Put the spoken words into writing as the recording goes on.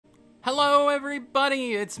Hello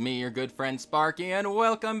everybody, it's me, your good friend Sparky, and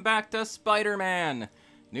welcome back to Spiderman!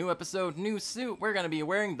 New episode, new suit, we're gonna be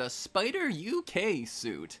wearing the Spider UK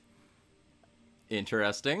suit.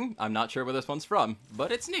 Interesting, I'm not sure where this one's from,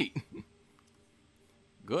 but it's neat.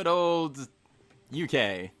 Good old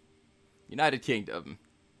UK. United Kingdom.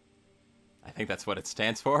 I think that's what it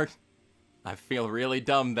stands for. I feel really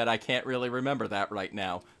dumb that I can't really remember that right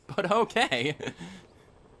now, but okay.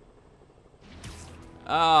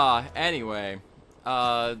 Anyway,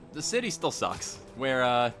 the city still sucks.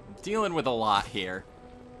 We're, dealing with a lot here.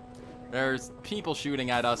 There's people shooting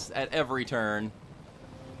at us at every turn.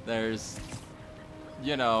 There's,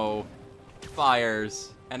 you know,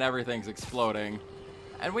 fires, and everything's exploding.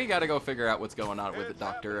 And we gotta go figure out what's going on with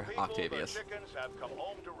Dr. Octavius. The chickens have come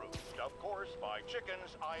home to roost. Of course, by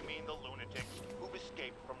chickens, I mean the lunatics who've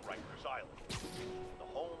escaped from Rikers Island. The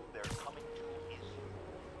home they're coming to is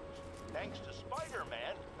thanks to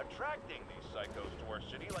Spider-Man attracting these psychos to our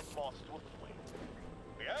city like moths to a flame.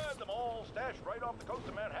 We had them all stashed right off the coast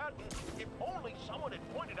of Manhattan. If only someone had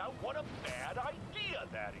pointed out what a bad idea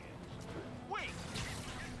that is. Wait,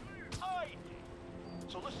 I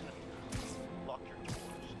did. So listen to me. Lock your doors.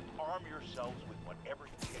 Arm yourselves with whatever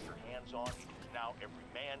you can get your hands on. It is now every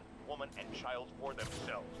man, woman, and child for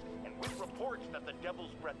themselves. And with reports that the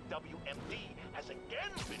Devil's Breath WMD has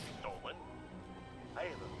again been stolen, I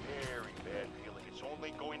have a very bad feeling it's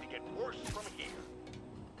only going to get worse from here.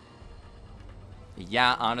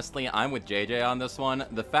 Yeah, honestly, I'm with JJ on this one.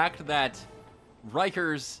 The fact that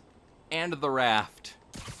Rikers and the Raft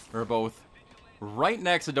are both right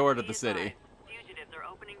next door to the city. Fugitives are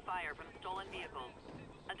opening fire from stolen vehicles.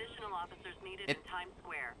 Additional officers needed in Times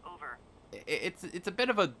Square. Over. It's a bit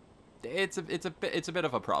of a it's a bit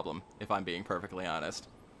of a problem, if I'm being perfectly honest.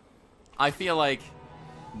 I feel like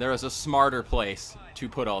there is a smarter place to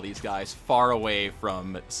put all these guys far away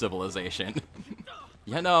from civilization.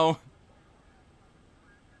 You know.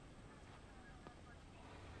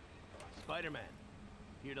 Spider-Man,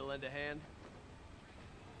 here to lend a hand?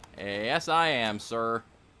 Yes, I am, sir.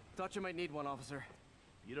 Thought you might need one, officer.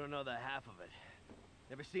 You don't know the half of it.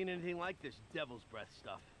 Never seen anything like this Devil's Breath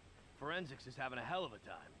stuff. Forensics is having a hell of a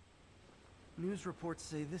time. News reports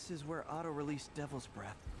say this is where Otto released Devil's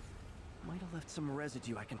Breath. Might have left some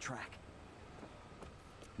residue I can track.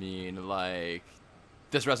 Mean, like,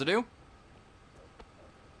 this residue?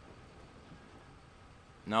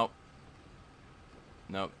 Nope.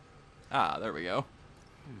 Nope. Ah, there we go.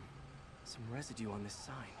 Some residue on this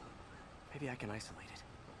sign. Maybe I can isolate it.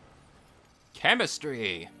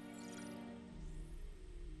 Chemistry!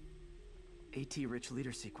 AT-rich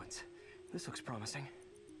leader sequence. This looks promising.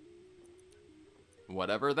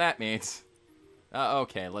 Whatever that means.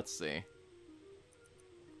 Okay, let's see.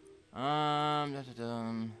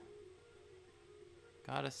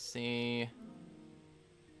 Gotta see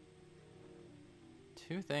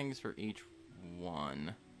 2 things for each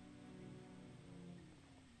one.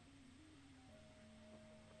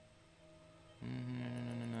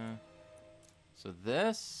 So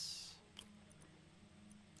this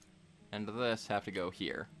and this have to go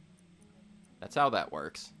here. That's how that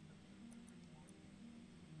works.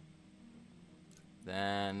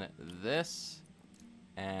 Then this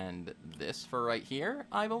and this for right here,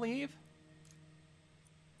 I believe.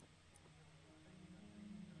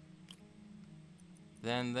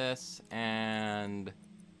 Then this and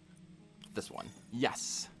this one.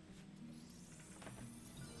 Yes.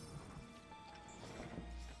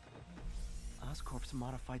 Oscorp's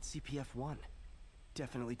modified CPF-1.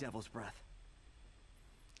 Definitely Devil's Breath.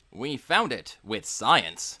 We found it with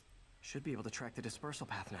science. Should be able to track the dispersal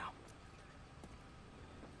path now.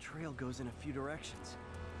 Trail goes in a few directions.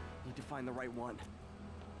 Need to find the right one.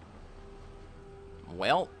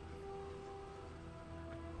 Well,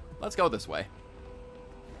 let's go this way.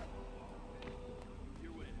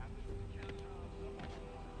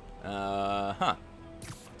 Huh.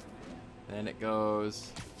 Then it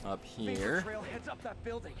goes up here. Trail heads up that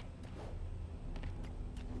building.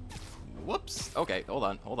 Whoops. Okay, hold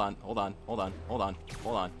on.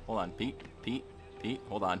 Pete,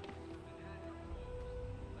 hold on.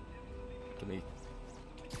 Give me...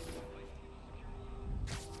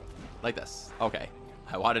 like this. Okay.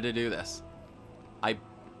 I wanted to do this. I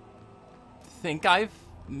think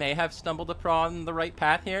may have stumbled upon the right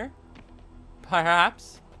path here.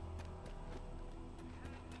 Perhaps.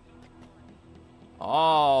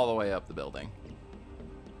 All the way up the building.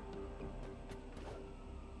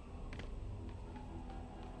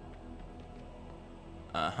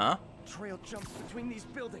 Uh-huh. Trail jumps between these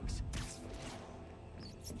buildings.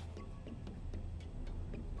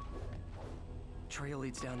 Trail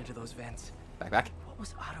leads down into those vents. Back. What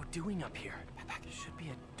was Otto doing up here? Backpack. Should be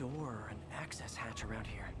a door or an access hatch around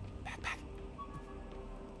here. Backpack.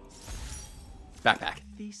 Backpack.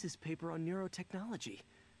 Thesis paper on neurotechnology.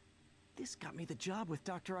 This got me the job with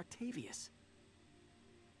Dr. Octavius.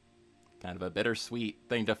 Kind of a bittersweet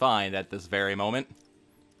thing to find at this very moment,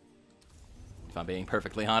 if I'm being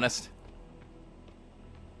perfectly honest.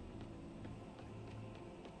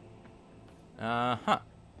 Uh-huh.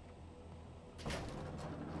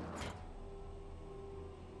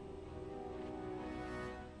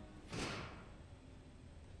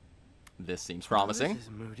 This seems promising. This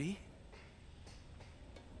is moody.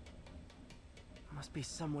 Must be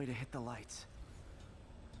some way to hit the lights.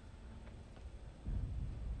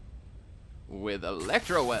 With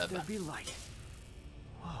electroweb. There'd be light.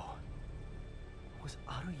 Whoa. Was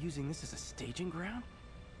Otto using this as a staging ground?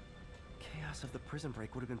 Chaos of the prison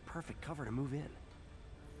break would have been perfect cover to move in.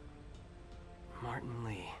 Martin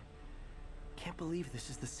Lee. Can't believe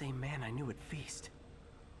this is the same man I knew at Feast.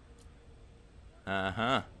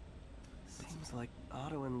 Uh-huh. Seems like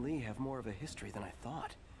Otto and Lee have more of a history than I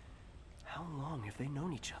thought. How long have they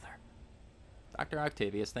known each other? Dr.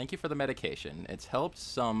 Octavius, thank you for the medication. It's helped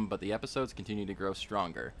some, but the episodes continue to grow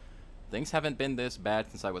stronger. Things haven't been this bad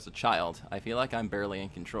since I was a child. I feel like I'm barely in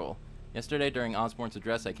control. Yesterday, during Osborn's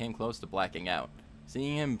address, I came close to blacking out.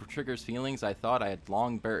 Seeing him triggers feelings I thought I had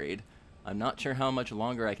long buried. I'm not sure how much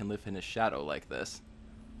longer I can live in his shadow like this.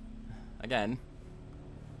 Again,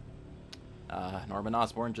 Norman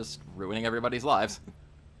Osborn just ruining everybody's lives.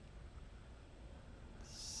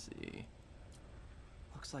 Let's see.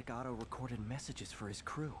 Looks like Otto recorded messages for his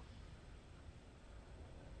crew.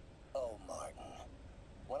 Oh, Martin.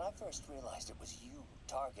 When I first realized it was you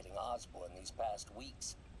targeting Osborn these past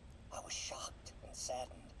weeks, I was shocked and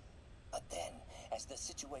saddened. But then, as the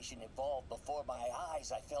situation evolved before my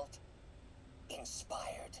eyes, I felt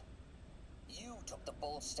inspired. You took the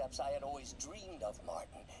bold steps I had always dreamed of,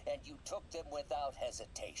 Martin, and you took them without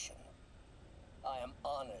hesitation. I am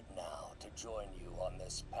honored now to join you on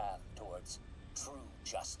this path towards true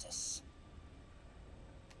justice.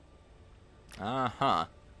 Uh-huh.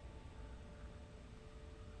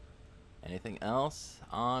 Anything else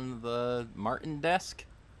on the Martin desk?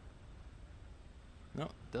 No,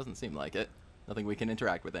 doesn't seem like it. Nothing we can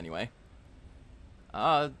interact with anyway.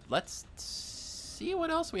 Let's see what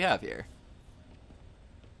else we have here.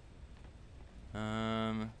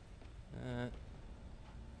 Anyone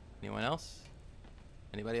else?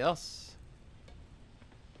 Anybody else?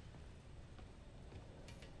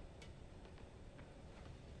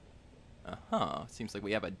 Uh-huh. Seems like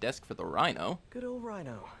we have a desk for the Rhino. Good old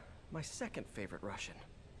Rhino. My second favorite Russian.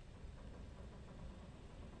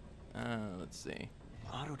 Let's see.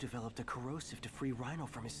 Otto developed a corrosive to free Rhino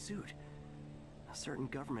from his suit. A certain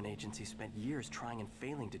government agency spent years trying and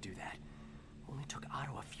failing to do that. Only took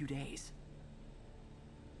Otto a few days.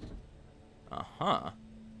 Uh-huh.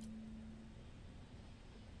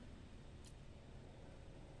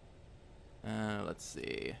 Let's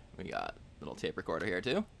see. We got a little tape recorder here,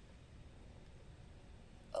 too.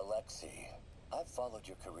 Alexei, I've followed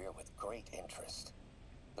your career with great interest.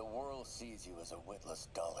 The world sees you as a witless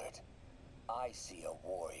dullard. I see a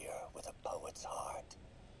warrior with a poet's heart.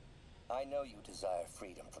 I know you desire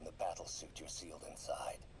freedom from the battlesuit you're sealed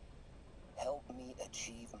inside. Help me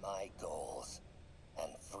achieve my goals,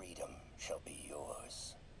 and freedom shall be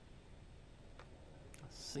yours.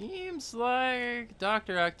 Seems like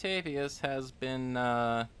Dr. Octavius has been,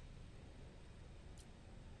 kind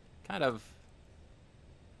of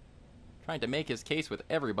trying to make his case with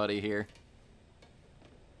everybody here.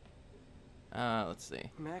 Let's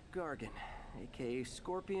see. Mac Gargan, a.k.a.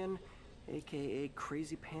 Scorpion, a.k.a.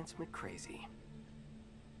 Crazy Pants McCrazy.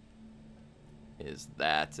 Is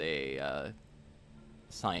that a,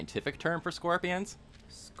 scientific term for scorpions?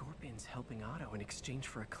 Scorpion's helping Otto in exchange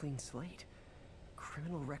for a clean slate.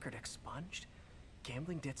 Criminal record expunged?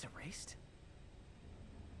 Gambling debts erased?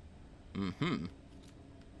 Mm-hmm.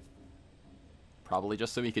 Probably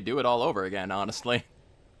just so he could do it all over again, honestly.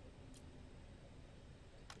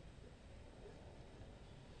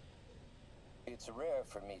 It's rare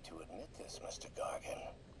for me to admit this, Mr. Gargan.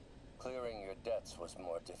 Clearing your debts was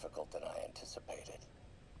more difficult than I anticipated.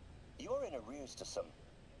 You're in arrears to some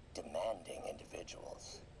demanding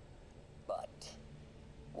individuals. But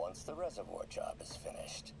once the reservoir job is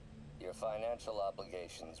finished, your financial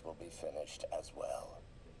obligations will be finished as well.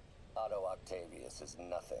 Otto Octavius is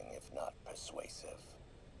nothing if not persuasive.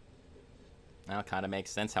 Well, kind of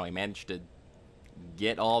makes sense how he managed to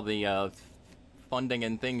get all the funding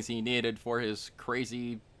and things he needed for his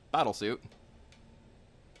crazy battlesuit.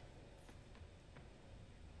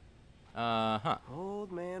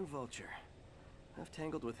 Old man Vulture. I've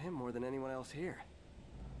tangled with him more than anyone else here.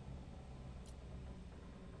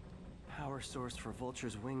 Power source for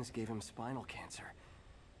Vulture's wings gave him spinal cancer,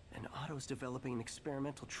 and Otto's developing an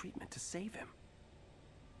experimental treatment to save him.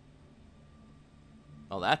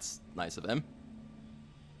 Well, that's nice of him.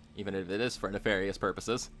 Even if it is for nefarious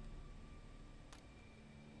purposes.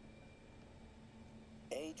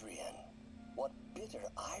 Adrian, what bitter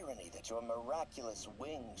irony that your miraculous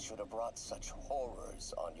wings should have brought such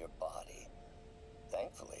horrors on your body.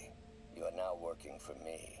 Thankfully, you are now working for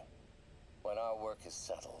me. When our work is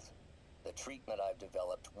settled, the treatment I've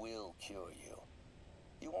developed will cure you.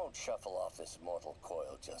 You won't shuffle off this mortal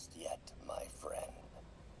coil just yet, my friend.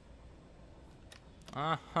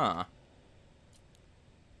 Uh-huh.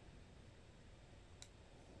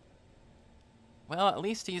 Well, at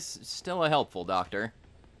least he's still a helpful doctor.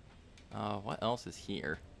 What else is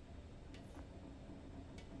here?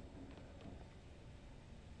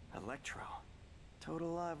 Electro. Total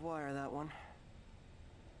live wire, that one.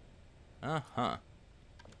 Uh-huh.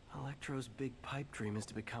 Electro's big pipe dream is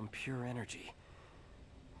to become pure energy.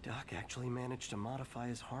 Doc actually managed to modify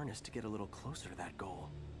his harness to get a little closer to that goal.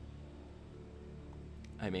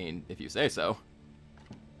 I mean, if you say so.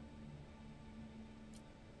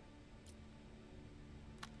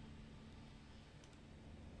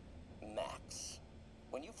 Max,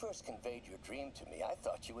 when you first conveyed your dream to me, I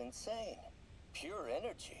thought you insane. Pure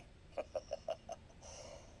energy.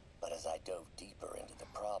 But as I dove deeper into the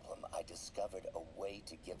problem, I discovered a way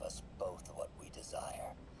to give us both what we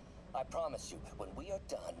desire. I promise you, when we are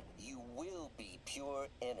done, you will be pure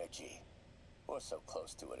energy. Or so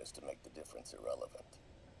close to it as to make the difference irrelevant.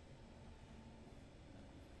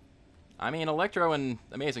 I mean, Electro and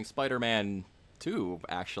Amazing Spider-Man 2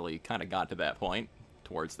 actually kind of got to that point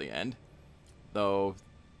towards the end. Though,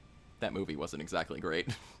 that movie wasn't exactly great.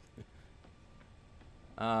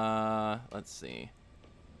 Let's see.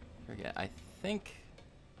 Forget, I think...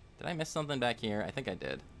 Did I miss something back here? I think I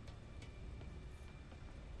did.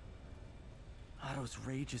 Otto's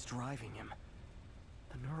rage is driving him.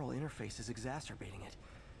 The neural interface is exacerbating it,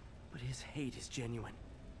 but his hate is genuine.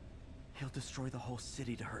 He'll destroy the whole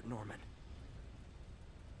city to hurt Norman.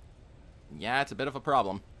 Yeah, it's a bit of a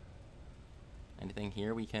problem. Anything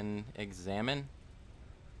here we can examine?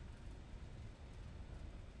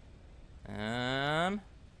 I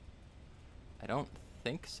don't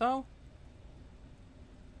think so.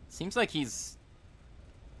 Seems like he's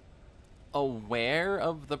aware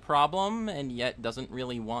of the problem and yet doesn't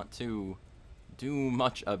really want to do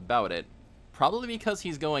much about it. Probably because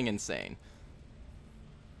he's going insane.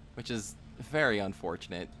 Which is very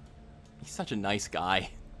unfortunate. He's such a nice guy.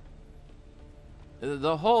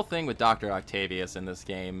 The whole thing with Dr. Octavius in this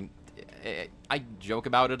game, I joke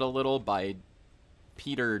about it a little by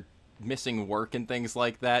Peter missing work and things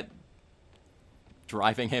like that,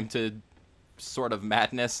 driving him to sort of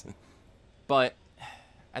madness. But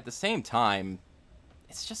at the same time,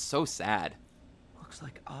 it's just so sad. Looks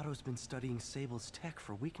like Otto's been studying Sable's tech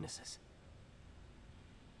for weaknesses.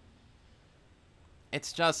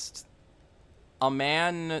 It's just a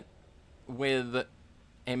man with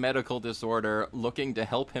a medical disorder looking to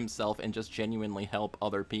help himself and just genuinely help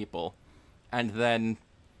other people. And then,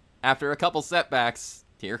 after a couple setbacks,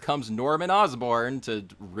 here comes Norman Osborn to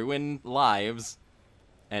ruin lives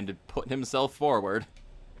and put himself forward.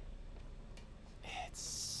 It's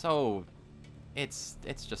so... It's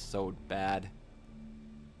just so bad.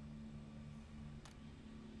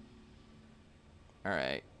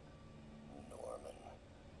 Alright. Norman.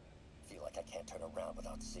 Feel like I can't turn around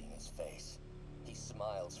without seeing his face. He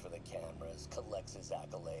smiles for the cameras, collects his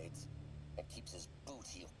accolades, and keeps his boot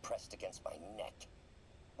heel pressed against my neck.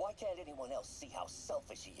 Why can't anyone else see how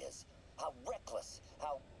selfish he is? How reckless?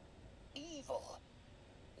 How evil?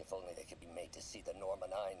 If only they could be made to see the Norman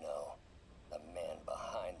I know. The man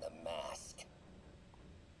behind the mask.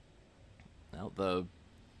 Well, the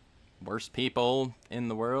worst people in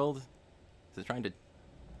the world? Is it trying to...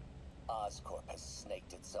 Oscorp has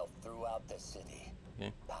snaked itself throughout the city.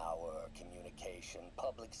 Okay. Power, communication,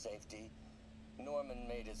 public safety. Norman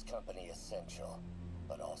made his company essential,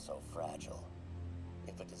 but also fragile.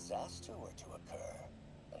 If a disaster were to occur,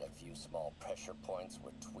 and a few small pressure points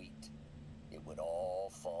were tweaked, it would all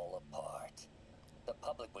fall apart. The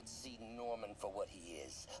public would see Norman for what he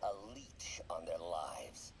is, a leech on their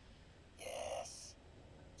lives. Yes,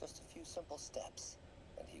 just a few simple steps,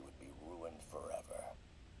 and he would be ruined forever.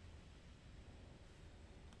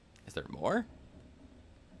 Is there more?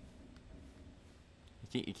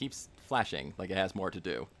 It keeps flashing like it has more to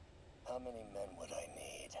do. How many men would I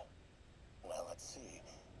need? Well, let's see.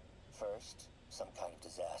 First, some kind of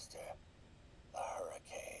disaster. A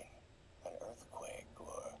hurricane, an earthquake.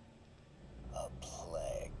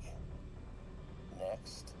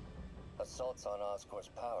 cuts on Oscorp's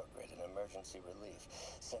power grid and emergency relief.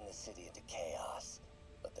 Send the city into chaos.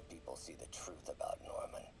 Let the people see the truth about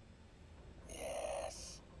Norman.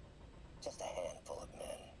 Yes. Just a handful of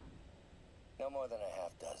men. No more than a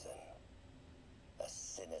half dozen. A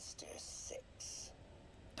sinister 6.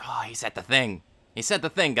 Oh, he said the thing. He said the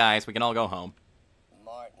thing, guys. We can all go home.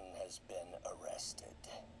 Martin has been arrested.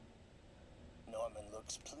 Norman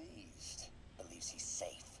looks pleased. Believes he's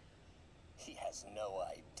safe. He has no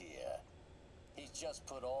idea. He's just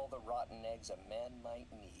put all the rotten eggs a man might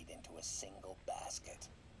need into a single basket.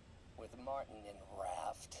 With Martin in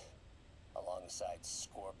raft, alongside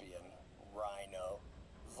Scorpion, Rhino,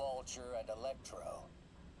 Vulture, and Electro.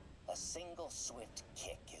 A single swift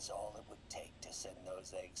kick is all it would take to send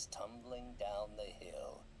those eggs tumbling down the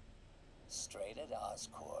hill. Straight at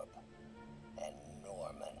Oscorp and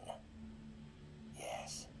Norman.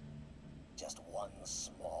 Yes, just one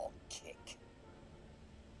small kick.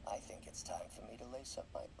 I think it's time for me to lace up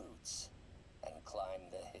my boots and climb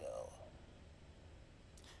the hill.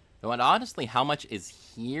 Though, and honestly, how much is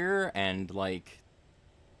here and, like,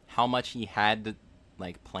 how much he had,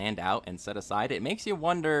 like, planned out and set aside, it makes you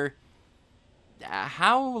wonder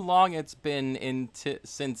how long it's been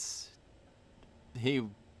since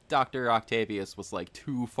Dr. Octavius was, like,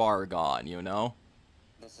 too far gone, you know?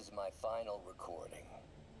 This is my final recording.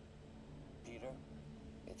 Peter,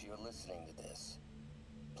 if you're listening to this,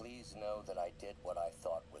 please know that I did what I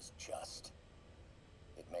thought was just.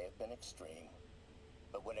 It may have been extreme,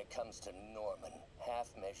 but when it comes to Norman, half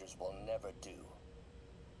measures will never do.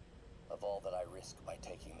 Of all that I risk by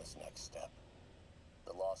taking this next step,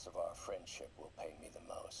 the loss of our friendship will pain me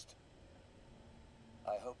the most.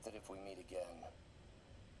 I hope that if we meet again,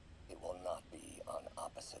 it will not be on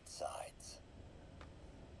opposite sides.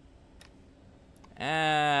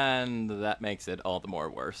 And that makes it all the more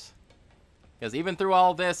worse. Because even through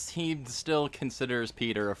all this, he still considers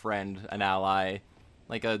Peter a friend, an ally,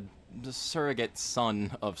 like a surrogate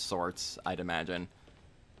son of sorts, I'd imagine.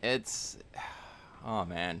 It's... oh,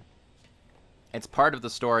 man. It's part of the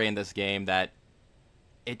story in this game that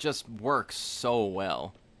it just works so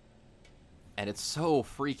well. And it's so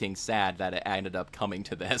freaking sad that it ended up coming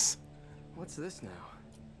to this. What's this now?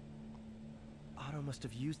 Otto must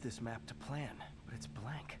have used this map to plan, but it's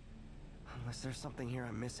blank. Unless there's something here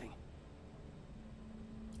I'm missing.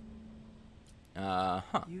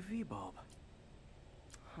 UV bulb.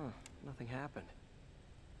 Huh, nothing happened.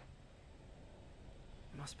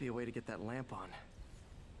 Must be a way to get that lamp on.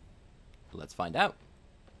 Let's find out.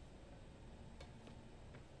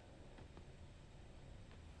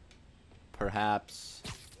 Perhaps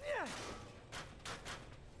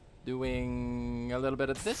doing a little bit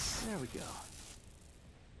of this. There we go.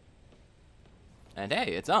 And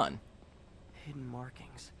hey, it's on. Hidden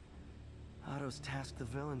markings. Otto's tasked the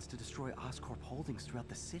villains to destroy Oscorp holdings throughout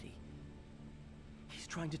the city. He's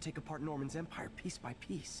trying to take apart Norman's empire piece by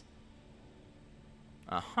piece.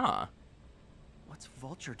 Uh-huh. What's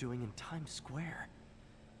Vulture doing in Times Square?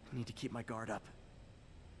 I need to keep my guard up.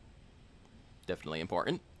 Definitely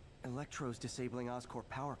important. Electro's disabling Oscorp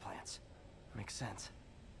power plants. Makes sense.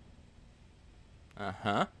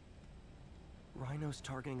 Uh-huh. Rhino's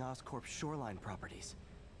targeting Oscorp's shoreline properties.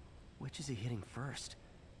 Which is he hitting first?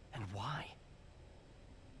 And why?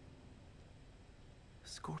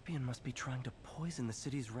 Scorpion must be trying to poison the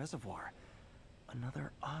city's reservoir.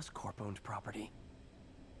 Another Oscorp-owned property.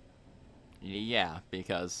 Yeah,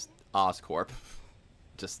 because Oscorp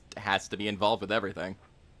just has to be involved with everything.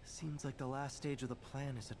 Seems like the last stage of the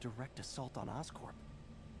plan is a direct assault on Oscorp.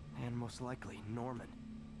 And most likely, Norman.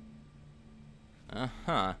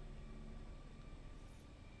 Uh-huh.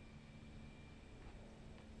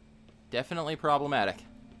 Definitely problematic.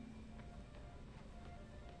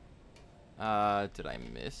 Did I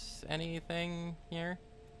miss anything here?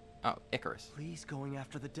 Oh, Icarus. Lee's going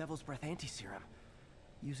after the Devil's Breath anti-serum.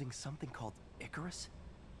 Using something called Icarus?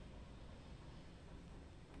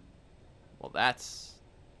 Well, that's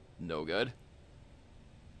no good.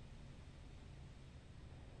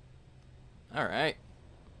 Alright.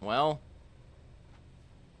 Well,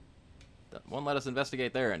 that won't let us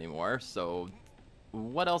investigate there anymore, so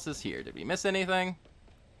what else is here? Did we miss anything?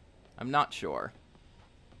 I'm not sure.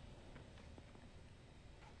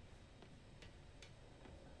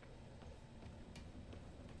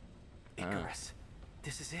 Icarus.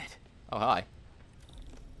 This is it. Oh, hi.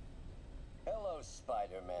 Hello,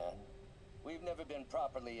 Spider-Man. We've never been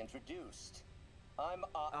properly introduced. I'm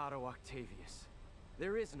Otto Octavius.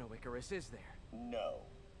 There is no Icarus, is there? No.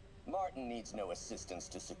 Martin needs no assistance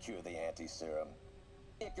to secure the anti-serum.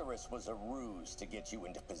 Icarus was a ruse to get you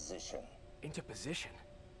into position. Into position?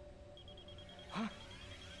 Huh?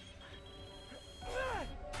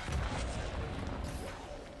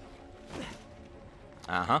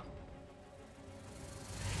 Uh-huh.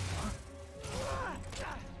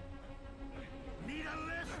 Need a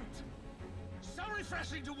lift? So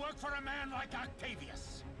refreshing to work for a man like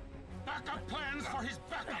Octavius. Backup plans for his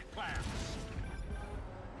backup plans.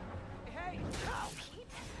 Hey! Pete?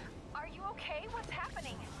 Are you okay? What's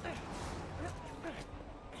happening?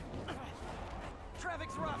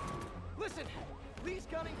 Traffic's rough. Listen, Lee's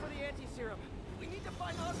gunning for the anti-serum. We need to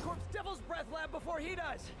find Oscorp's Devil's Breath lab before he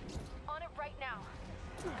does. On it right now.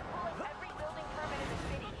 Pull up every building permit in the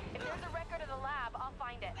city. If there's a record of the lab, I'll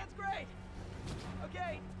find it. That's great.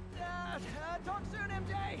 Okay, talk soon,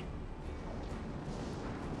 MJ.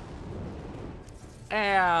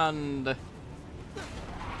 And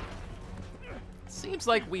seems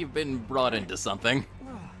like we've been brought into something.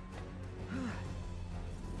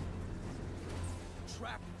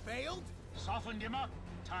 Trap failed? Softened him up.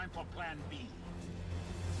 Time for plan B.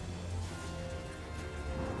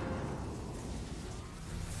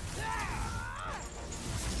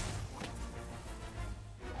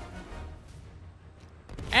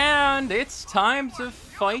 And it's time to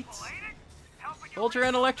fight Vulture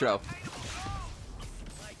and Electro.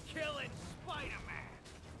 Like killing Spiderman.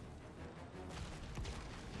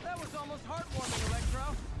 That was almost heartwarming,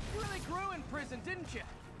 Electro. You really grew in prison, didn't you?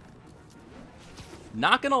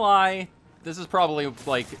 Not gonna lie, this is probably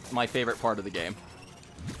like my favorite part of the game.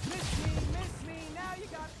 Miss me, now you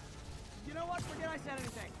got it. You know what? Forget I said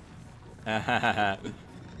anything.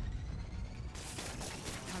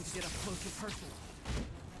 Time to get up close and personal.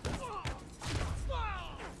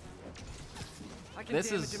 I can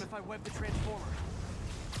damage him if I web the transformer.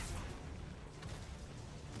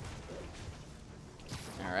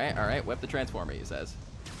 Alright, whip the transformer, he says.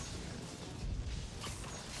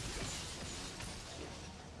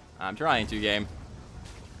 I'm trying to, game.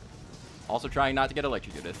 Also trying not to get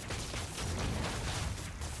electrocuted.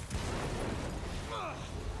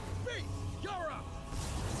 Beast, you're up!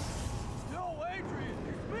 No, Adrian,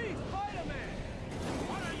 it's me, Spider-Man!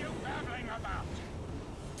 What are you babbling about?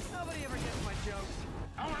 Nobody ever gets my jokes.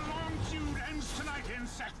 Our long feud ends tonight,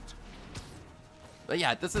 insect. But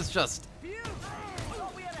yeah, this is just... Phew! I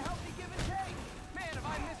thought we had a healthy give and take. Man, have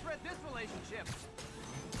I misread this relationship.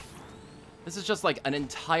 This is just like an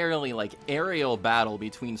entirely like aerial battle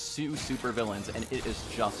between two supervillains, and it is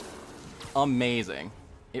just amazing.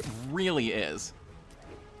 It really is.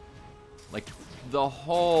 Like the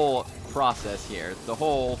whole process here, the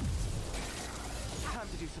whole... Time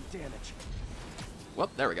to do some damage. Whoop,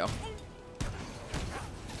 there we go.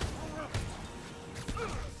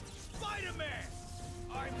 Spider-Man!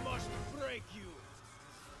 I must break you.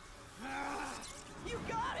 You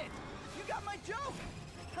got it! You got my joke!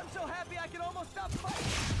 I'm so happy I can almost stop fighting!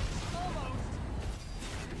 Almost!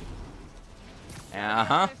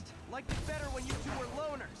 Uh-huh. Liked it better when you two were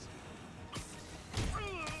loners.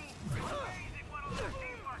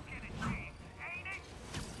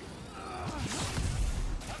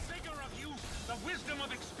 A figure of youth, the wisdom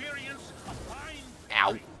of experience, a fine...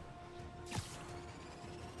 Ow.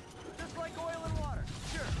 Just like oil and water,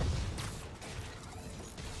 sure.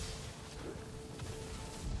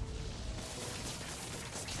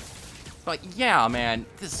 But yeah, man,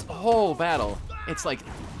 this whole battle, it's like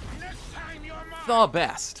Next time you're mine. the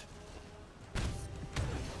best.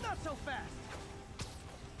 Not so fast!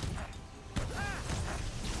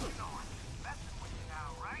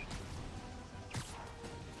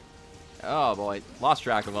 Oh boy, lost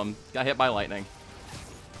track of him. Got hit by lightning.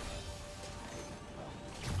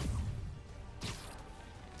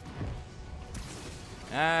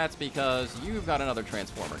 That's because you've got another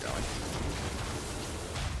transformer going.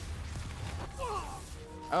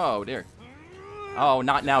 Oh dear. Oh,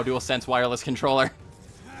 not now, DualSense wireless controller.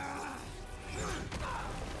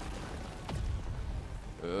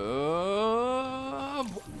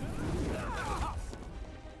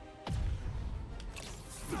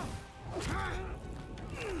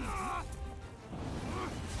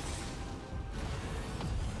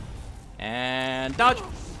 And dodge.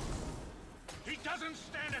 He doesn't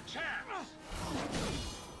stand a chance.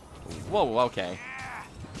 Whoa, okay.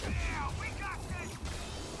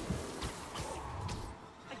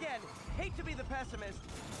 Again, hate to be the pessimist,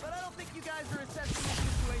 but I don't think you guys are assessing the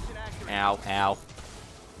situation accurately. Ow, ow.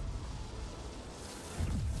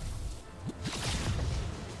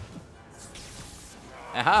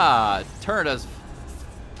 Aha! Turned us.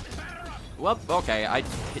 Well, okay,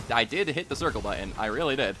 I did hit the circle button. I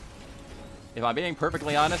really did. If I'm being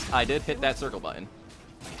perfectly honest, I did hit that circle button.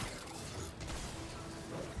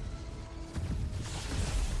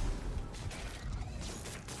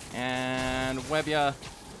 And web ya.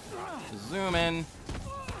 Zoom in.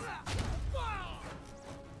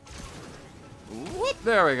 Whoop,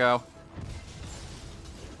 there we go.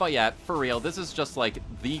 But yeah, for real, this is just like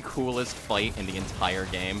the coolest fight in the entire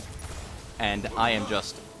game. And I am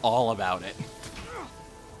just all about it.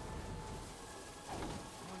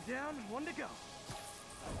 One down, one to go.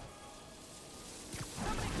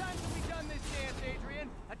 How many times have we done this dance, Adrian?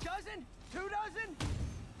 A dozen? 2 dozen?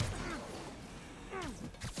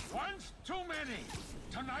 Once too many.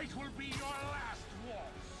 Tonight will be your last waltz.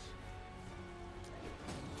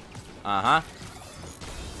 Uh-huh.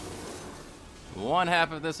 One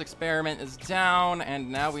half of this experiment is down,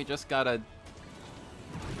 and now we just gotta...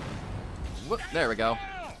 Whoop, there we go.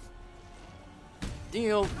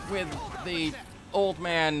 Deal with the old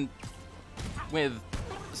man with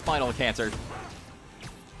spinal cancer.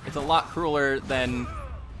 It's a lot crueler than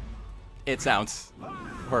it sounds,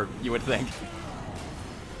 or you would think.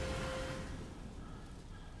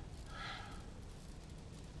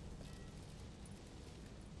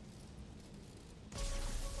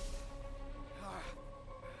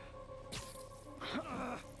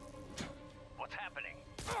 What's happening?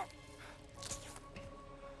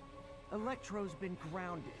 Electro's been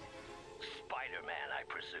grounded. Spider-Man, I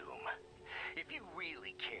presume. If you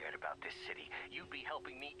really cared about this city, you'd be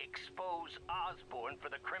helping me expose Osborn for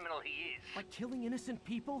the criminal he is. By killing innocent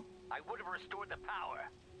people? I would have restored the power.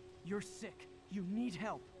 You're sick. You need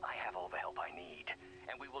help. I have all the help I need,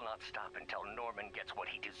 and we will not stop until Norman gets what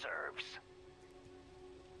he deserves.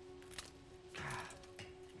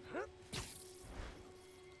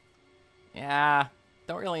 Yeah,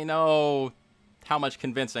 don't really know how much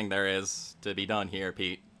convincing there is to be done here,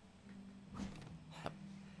 Pete.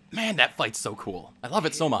 Man, that fight's so cool. I love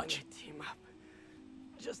it so much. Team up.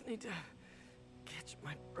 Just need to catch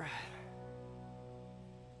my breath.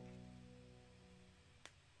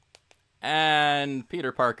 And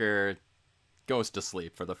Peter Parker goes to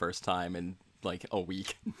sleep for the first time in, like, a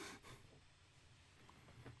week.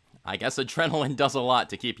 I guess adrenaline does a lot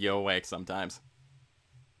to keep you awake sometimes.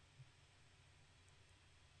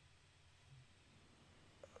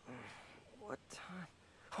 What time?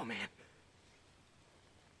 Oh, man.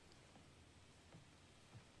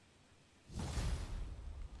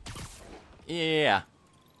 Yeah.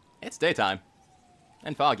 It's daytime.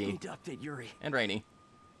 And foggy. Need to update Yuri. And rainy.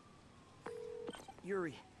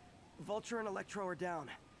 Yuri, Vulture and Electro are down.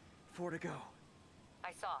 4 to go.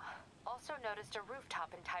 I saw. Also noticed a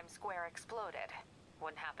rooftop in Times Square exploded.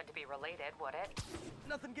 Wouldn't happen to be related, would it?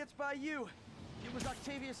 Nothing gets by you. It was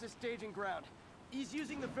Octavius' staging ground. He's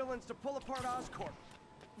using the villains to pull apart Oscorp.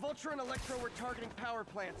 Vulture and Electro were targeting power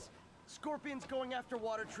plants. Scorpion's going after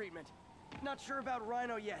water treatment. Not sure about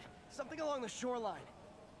Rhino yet. Something along the shoreline.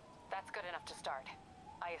 That's good enough to start.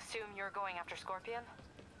 I assume you're going after Scorpion?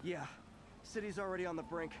 Yeah. City's already on the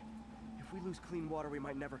brink. If we lose clean water, we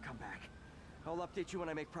might never come back. I'll update you when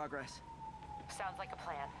I make progress. Sounds like a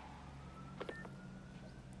plan.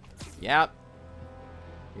 Yep.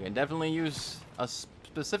 You can definitely use a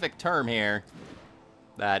specific term here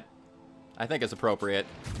that I think is appropriate.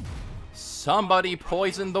 Somebody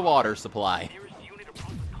poisoned the water supply.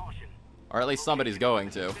 Or at least somebody's going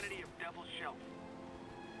to.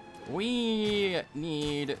 We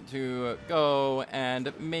need to go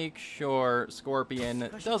and make sure Scorpion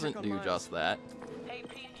doesn't do just that. Hey,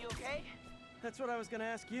 Pete, you okay? That's what I was gonna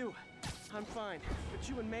ask you. I'm fine, but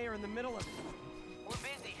you and May are in the middle of it. We're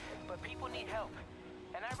busy, but people need help.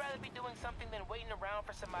 And I'd rather be doing something than waiting around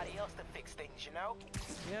for somebody else to fix things, you know?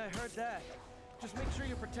 Yeah, I heard that. Just make sure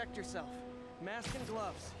you protect yourself. Mask and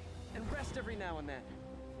gloves. And rest every now and then.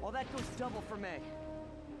 All that goes double for May.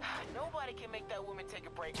 Nobody can make that woman take a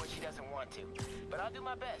break when she doesn't want to. But I'll do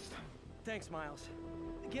my best. Thanks, Miles.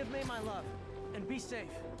 Give May my love. And be safe.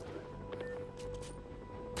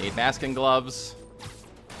 Need mask and gloves.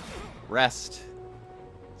 Rest.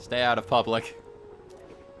 Stay out of public.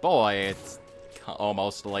 Boy, it's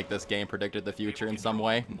almost like this game predicted the future in some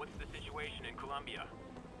way. What's the situation in Colombia?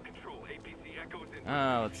 Control, APC echoes in.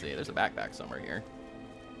 Let's see. There's a backpack somewhere here.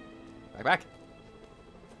 Backpack.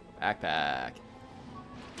 Backpack.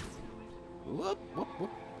 Whoop, whoop, whoop.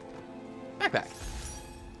 Backpack.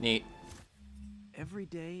 Neat. Every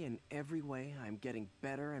day in every way, I'm getting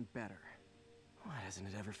better and better. Why doesn't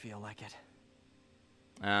it ever feel like it?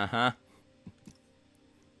 Uh-huh.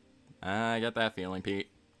 I get that feeling, Pete.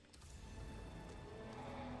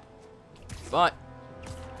 But,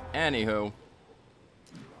 anywho.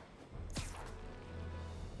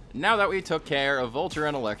 Now that we took care of Vulture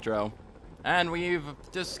and Electro, and we've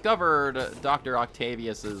discovered Dr.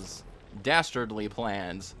 Octavius's dastardly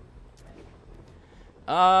plans,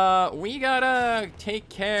 we gotta take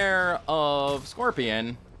care of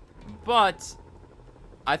Scorpion, But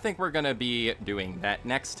I think we're going to be doing that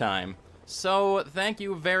next time. So, thank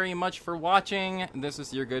you very much for watching. This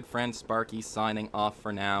is your good friend Sparky signing off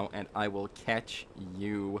for now, and I will catch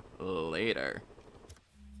you later.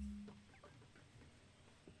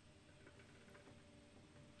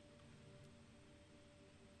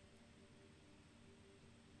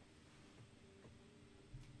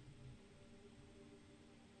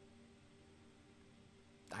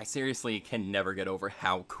 I seriously can never get over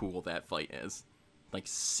how cool that fight is. Like,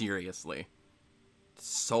 seriously.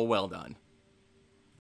 So well done.